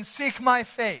and seek my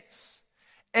face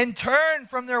and turn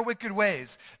from their wicked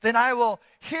ways, then I will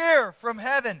hear from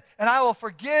heaven and I will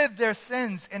forgive their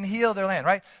sins and heal their land.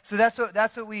 Right? So that's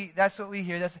what we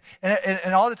hear.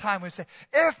 And all the time we say,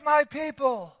 if my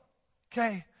people,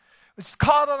 which is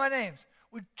called by my names,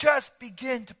 would just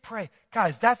begin to pray.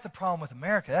 Guys, that's the problem with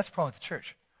America. That's the problem with the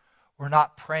church. We're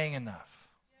not praying enough.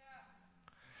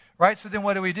 Right? So then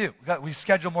what do? We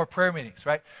schedule more prayer meetings,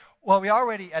 right? Well,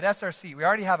 at SRC, we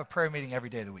already have a prayer meeting every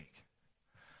day of the week.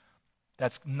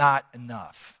 that's not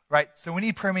enough, right? So we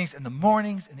need prayer meetings in the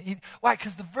mornings and the evening. Why?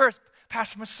 Because the verse,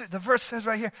 Pastor Masood, the verse says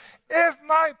right here, if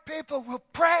my people will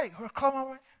pray, or call my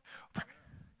way, pray.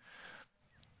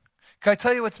 Can I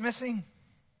tell you what's missing?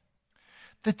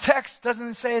 The text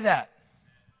doesn't say that.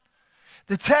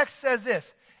 The text says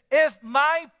this, if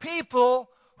my people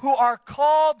who are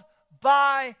called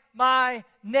by my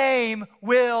name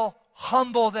will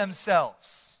humble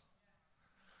themselves.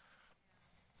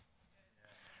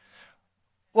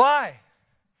 Why?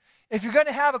 If you're going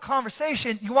to have a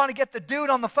conversation, you want to get the dude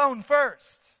on the phone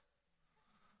first.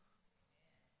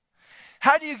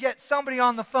 How do you get somebody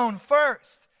on the phone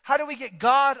first? How do we get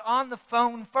God on the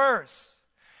phone first?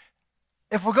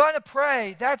 If we're going to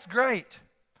pray, that's great.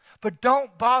 But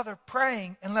don't bother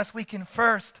praying unless we can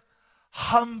first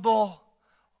humble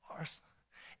ourselves.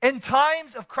 In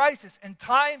times of crisis, in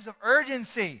times of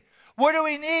urgency, what do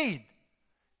we need?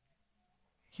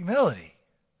 Humility.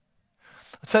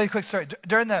 I'll tell you a quick story.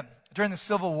 During the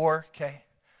Civil War, okay,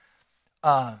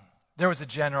 there was a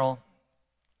general.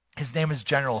 His name was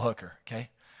General Hooker, okay?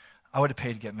 I would have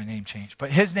paid to get my name changed,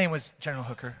 but his name was General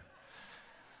Hooker.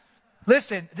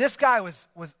 Listen, this guy was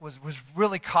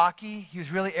really cocky. He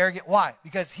was really arrogant. Why?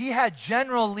 Because he had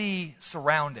General Lee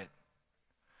surrounded.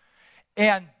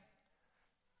 And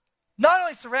not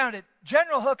only surrounded,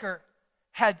 General Hooker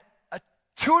had a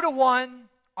 2-to-1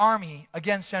 army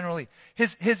against General Lee.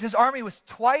 His army was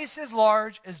twice as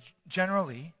large as General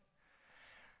Lee.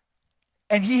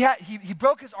 And he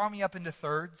broke his army up into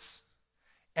thirds,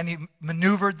 and he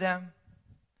maneuvered them.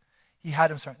 He had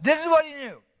them surrounded. This is what he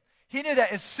knew. He knew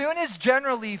that as soon as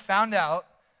General Lee found out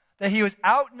that he was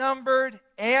outnumbered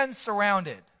and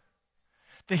surrounded,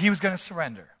 that he was going to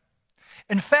surrender.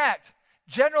 In fact,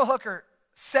 General Hooker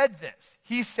said this.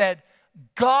 He said,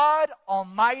 God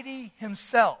Almighty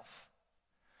himself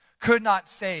could not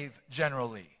save General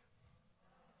Lee.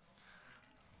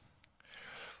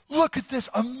 Look at this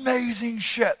amazing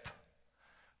ship.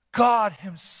 God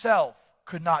himself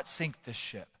could not sink this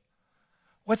ship.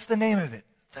 What's the name of it?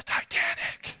 The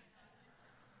Titanic.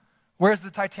 Where's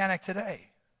the Titanic today?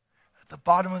 At the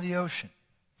bottom of the ocean.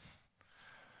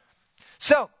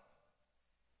 So,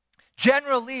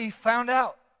 General Lee found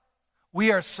out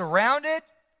we are surrounded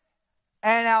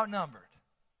and outnumbered.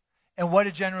 And what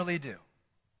did General Lee do?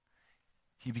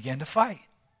 He began to fight.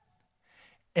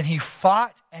 And he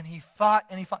fought and he fought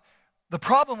and he fought. The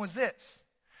problem was this.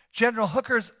 General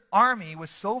Hooker's army was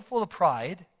so full of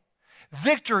pride,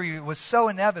 victory was so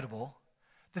inevitable,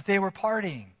 that they were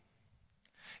partying,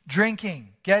 drinking,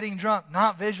 getting drunk,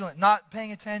 not vigilant, not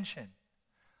paying attention.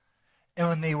 And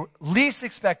when they least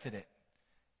expected it,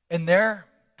 in their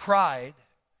pride,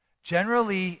 General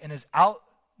Lee and his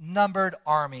outnumbered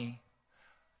army,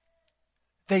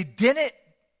 they didn't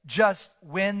just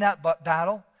win that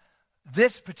battle.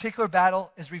 This particular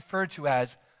battle is referred to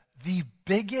as the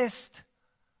biggest,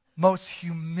 most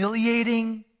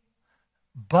humiliating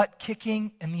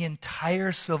butt-kicking in the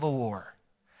entire Civil War.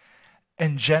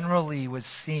 And General Lee was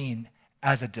seen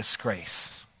as a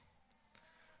disgrace.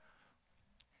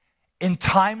 In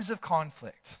times of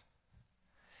conflict,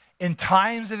 in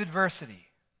times of adversity,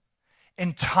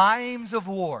 in times of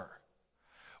war,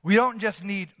 we don't just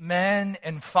need men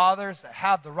and fathers that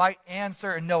have the right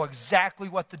answer and know exactly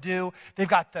what to do. They've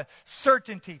got the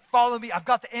certainty. Follow me. I've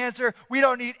got the answer. We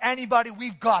don't need anybody.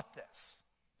 We've got this.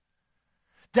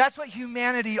 That's what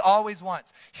humanity always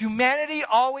wants. Humanity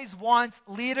always wants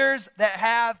leaders that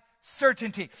have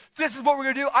certainty. This is what we're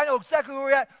going to do. I know exactly where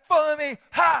we're at. Follow me.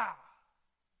 Ha!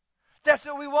 That's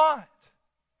what we want.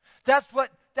 That's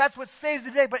what saves the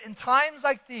day. But in times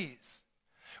like these,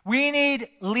 we need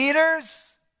leaders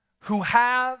who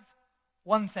have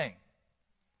one thing: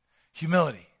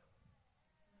 humility.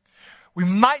 We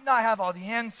might not have all the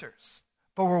answers,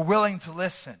 but we're willing to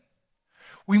listen.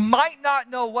 We might not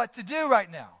know what to do right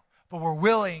now, but we're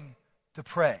willing to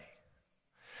pray.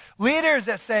 Leaders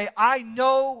that say, I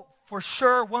know for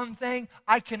sure one thing: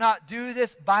 I cannot do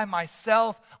this by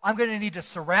myself. I'm going to need to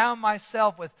surround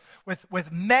myself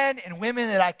with men and women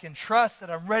that I can trust,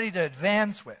 that I'm ready to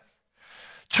advance with.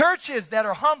 Churches that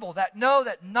are humble, that know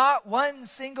that not one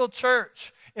single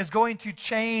church is going to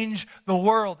change the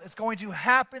world. It's going to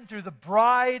happen through the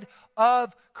bride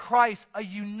of Christ, a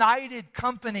united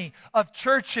company of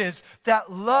churches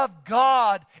that love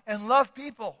God and love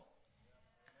people.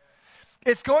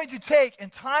 It's going to take, in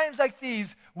times like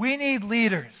these, we need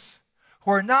leaders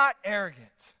who are not arrogant,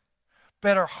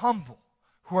 but are humble,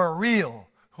 who are real,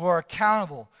 who are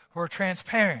accountable, who are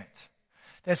transparent,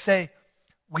 that say,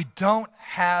 we don't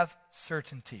have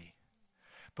certainty,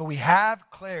 but we have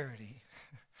clarity.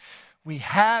 We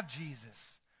have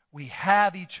Jesus. We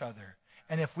have each other.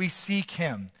 And if we seek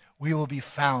him, we will be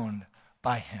found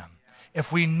by him.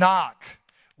 If we knock,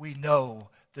 we know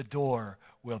the door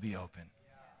will be open.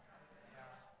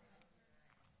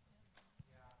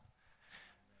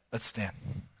 Let's stand.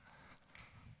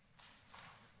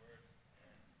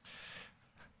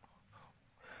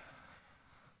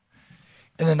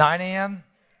 In the 9 a.m.,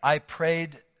 I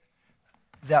prayed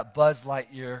that Buzz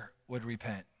Lightyear would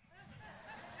repent.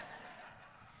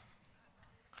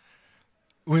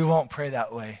 We won't pray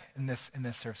that way in this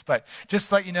service. But just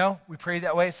to let you know, we prayed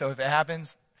that way, so if it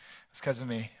happens, it's because of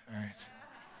me. All right.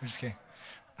 I'm just kidding.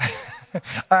 All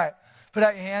right. Put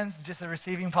out your hands, just a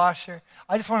receiving posture.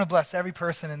 I just want to bless every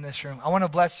person in this room. I want to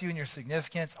bless you in your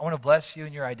significance. I want to bless you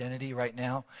in your identity right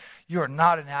now. You are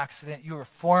not an accident. You are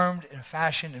formed and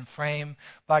fashioned and framed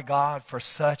by God for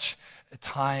such a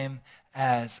time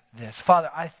as this. Father,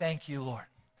 I thank you, Lord,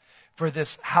 for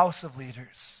this house of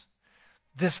leaders,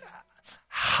 this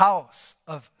house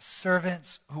of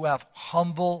servants who have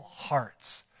humble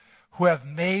hearts, who have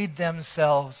made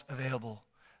themselves available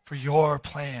for your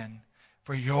plan,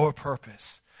 for your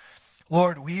purpose.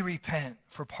 Lord, we repent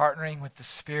for partnering with the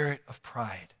spirit of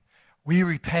pride. We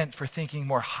repent for thinking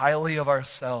more highly of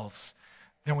ourselves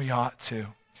than we ought to.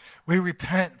 We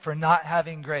repent for not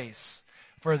having grace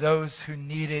for those who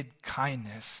needed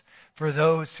kindness, for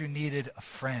those who needed a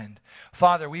friend.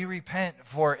 Father, we repent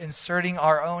for inserting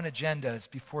our own agendas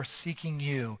before seeking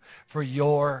you for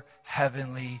your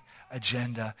heavenly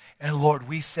agenda. And Lord,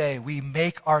 we say we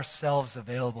make ourselves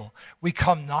available. We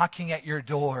come knocking at your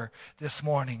door this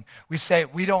morning. We say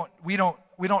we don't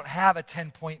have a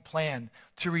 10-point plan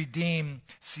to redeem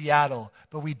Seattle,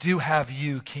 but we do have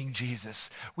you, King Jesus.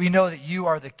 We know that you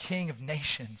are the King of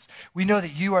nations. We know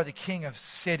that you are the King of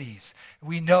cities.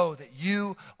 We know that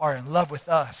you are in love with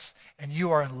us and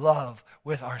you are in love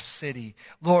with our city.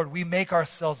 Lord, we make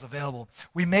ourselves available.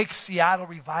 We make Seattle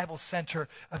Revival Center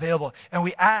available, and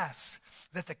we ask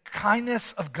that the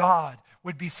kindness of God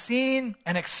would be seen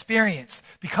and experienced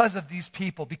because of these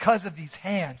people, because of these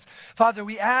hands. Father,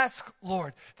 we ask,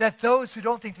 Lord, that those who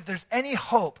don't think that there's any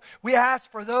hope, we ask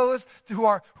for those who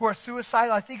are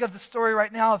suicidal. I think of the story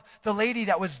right now of the lady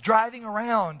that was driving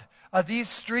around these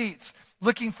streets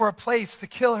looking for a place to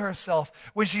kill herself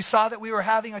when she saw that we were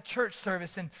having a church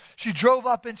service, and she drove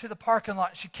up into the parking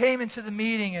lot. She came into the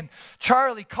meeting, and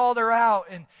Charlie called her out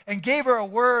and gave her a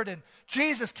word, and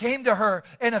Jesus came to her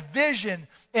in a vision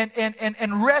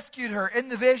and rescued her in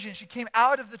the vision. She came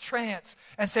out of the trance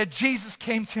and said, Jesus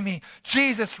came to me.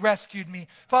 Jesus rescued me.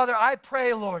 Father, I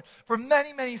pray, Lord, for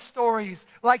many, many stories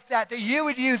like that you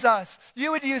would use us.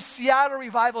 You would use Seattle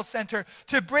Revival Center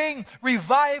to bring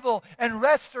revival and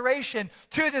restoration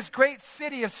to this great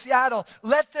city of Seattle.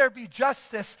 Let there be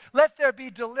justice. Let there be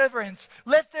deliverance.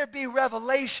 Let there be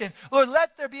revelation. Lord,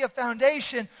 let there be a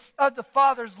foundation of the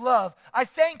Father's love. I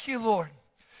thank you, Lord,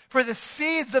 for the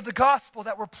seeds of the gospel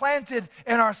that were planted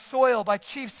in our soil by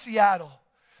Chief Seattle.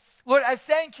 Lord, I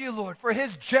thank you, Lord, for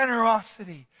his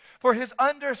generosity, for his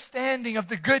understanding of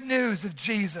the good news of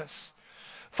Jesus.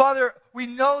 Father, we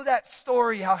know that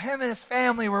story, how him and his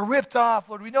family were ripped off.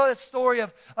 Lord, we know that story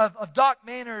of Doc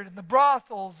Maynard and the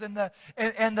brothels and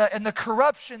the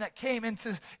corruption that came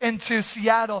into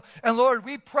Seattle. And Lord,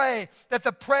 we pray that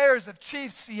the prayers of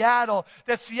Chief Seattle,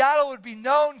 that Seattle would be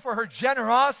known for her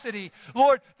generosity.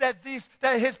 Lord, that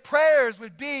his prayers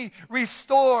would be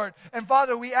restored. And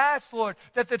Father, we ask, Lord,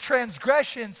 that the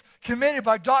transgressions committed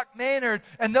by Doc Maynard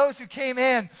and those who came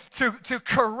in to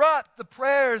corrupt the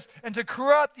prayers and to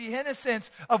corrupt the innocence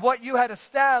of what you had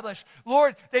established.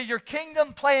 Lord, that your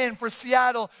kingdom plan for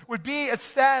Seattle would be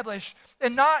established,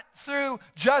 and not through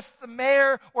just the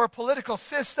mayor or a political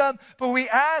system, but we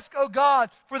ask, oh God,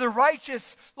 for the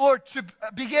righteous, Lord, to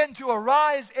begin to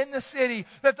arise in the city,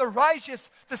 that the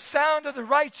righteous, the sound of the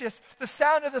righteous, the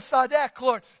sound of the Sadek,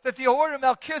 Lord, that the order of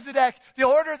Melchizedek, the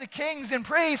order of the kings and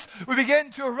priests would begin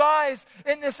to arise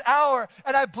in this hour.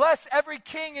 And I bless every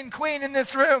king and queen in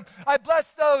this room. I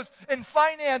bless those in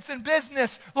finance and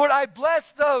business. Lord, I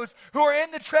bless those who are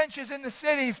in the trenches in the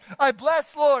cities. I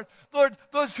bless, Lord,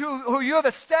 those who you have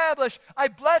established. I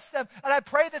bless them, and I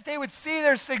pray that they would see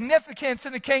their significance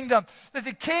in the kingdom, that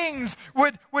the kings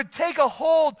would take a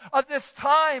hold of this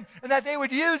time, and that they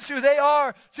would use who they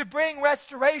are to bring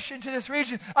restoration to this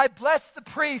region. I bless the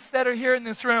priests that are here in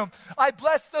this room. I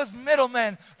bless those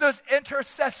middlemen, those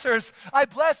intercessors. I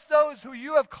bless those who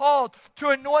you have called to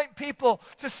anoint people,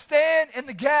 to stand in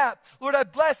the gap. Lord, I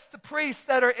bless the priests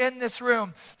that are in this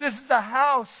room. This is a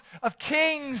house of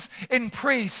kings and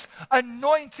priests,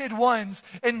 anointed ones.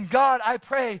 And God, I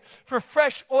pray for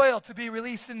fresh oil to be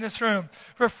released in this room,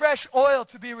 for fresh oil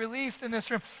to be released in this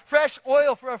room, fresh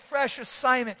oil for a fresh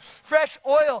assignment, fresh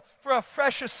oil for a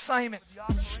fresh assignment.